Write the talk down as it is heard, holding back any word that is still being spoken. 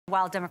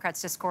While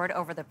Democrats' discord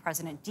over the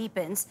president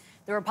deepens,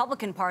 the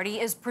Republican Party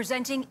is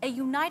presenting a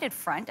united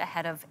front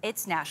ahead of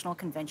its national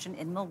convention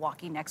in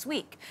Milwaukee next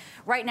week.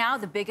 Right now,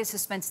 the biggest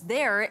suspense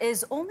there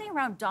is only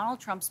around Donald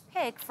Trump's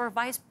pick for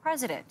vice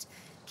president.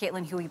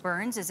 Caitlin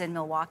Huey-Burns is in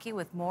Milwaukee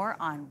with more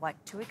on what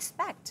to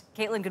expect.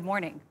 Caitlin, good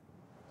morning.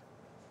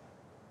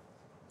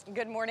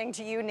 Good morning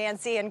to you,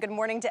 Nancy, and good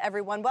morning to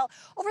everyone. Well,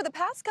 over the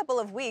past couple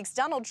of weeks,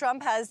 Donald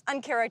Trump has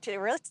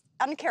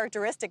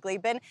uncharacteristically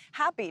been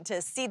happy to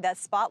cede that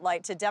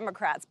spotlight to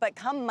Democrats. But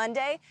come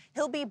Monday,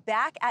 he'll be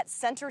back at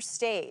center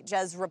stage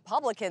as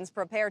Republicans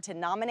prepare to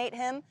nominate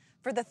him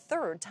for the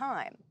third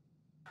time.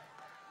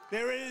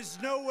 There is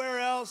nowhere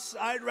else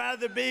I'd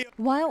rather be.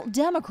 While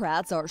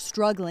Democrats are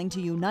struggling to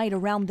unite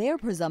around their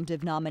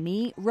presumptive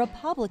nominee,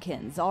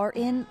 Republicans are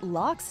in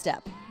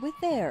lockstep with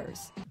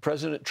theirs.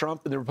 President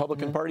Trump and the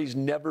Republican Party's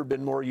never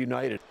been more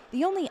united.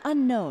 The only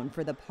unknown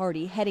for the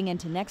party heading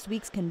into next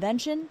week's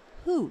convention,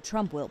 who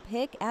Trump will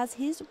pick as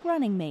his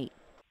running mate.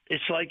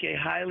 It's like a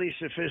highly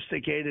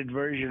sophisticated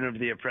version of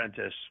The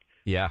Apprentice.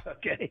 Yeah.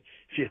 Okay,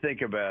 if you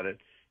think about it.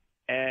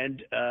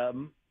 And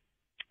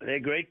they're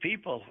great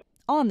people.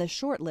 On the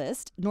short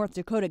list, North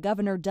Dakota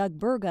Governor Doug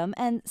Burgum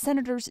and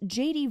Senators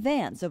J.D.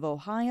 Vance of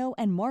Ohio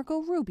and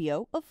Marco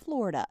Rubio of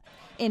Florida.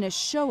 In a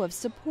show of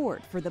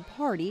support for the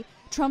party,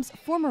 Trump's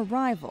former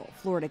rival,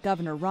 Florida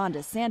Governor Ron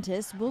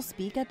DeSantis, will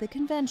speak at the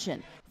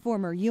convention.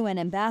 Former UN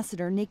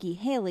Ambassador Nikki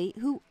Haley,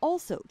 who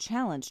also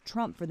challenged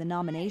Trump for the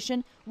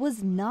nomination,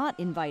 was not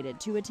invited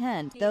to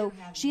attend, though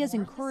she has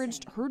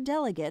encouraged her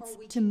delegates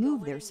to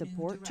move their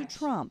support to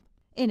Trump.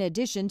 In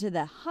addition to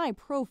the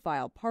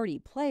high-profile party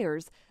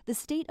players, the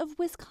state of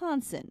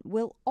Wisconsin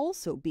will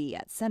also be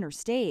at center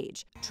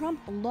stage. Trump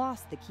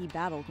lost the key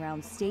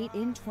battleground state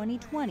in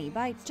 2020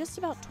 by just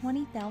about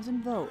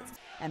 20,000 votes,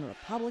 and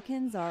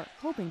Republicans are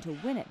hoping to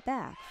win it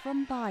back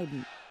from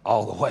Biden.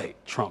 All the way,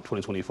 Trump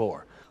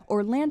 2024.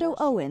 Orlando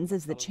Owens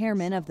is the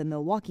chairman of the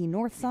Milwaukee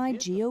North Side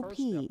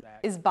GOP.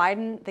 Is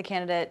Biden the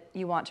candidate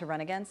you want to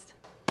run against?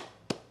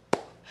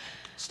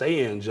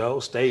 Stay in, Joe,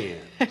 stay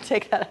in.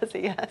 Take that as a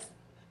yes.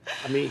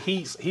 I mean,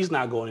 he's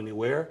not going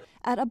anywhere.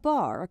 At a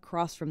bar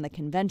across from the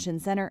convention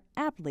center,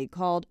 aptly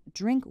called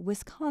Drink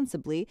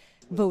Wisconsibly,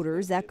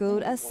 voters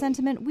echoed a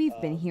sentiment we've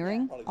been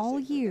hearing all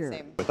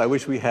year. I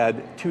wish we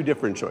had two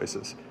different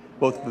choices,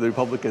 both for the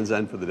Republicans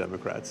and for the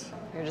Democrats.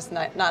 You're just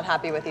not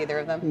happy with either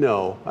of them?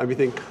 No. I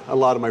think a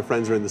lot of my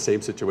friends are in the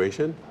same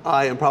situation.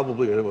 I am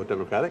probably going to vote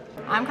Democratic.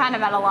 I'm kind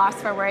of at a loss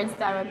for words.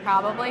 I would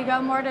probably go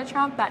more to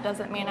Trump. That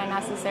doesn't mean I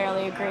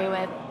necessarily agree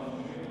with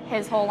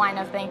his whole line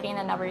of thinking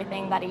and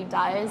everything that he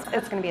does.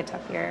 It's going to be a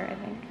tough year, I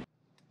think.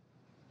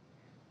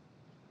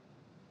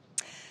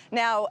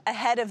 Now,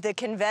 ahead of the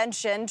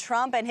convention,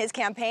 Trump and his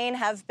campaign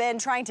have been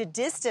trying to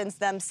distance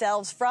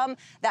themselves from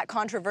that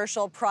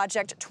controversial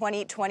Project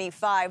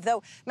 2025,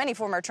 though many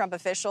former Trump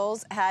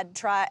officials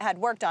had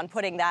worked on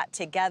putting that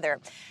together.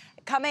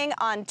 Coming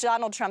on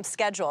Donald Trump's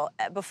schedule,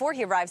 before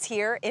he arrives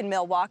here in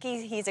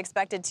Milwaukee, he's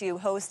expected to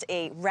host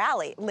a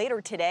rally later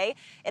today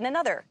in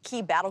another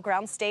key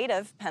battleground state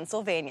of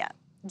Pennsylvania.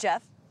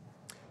 Jeff?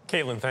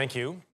 Caitlin, thank you.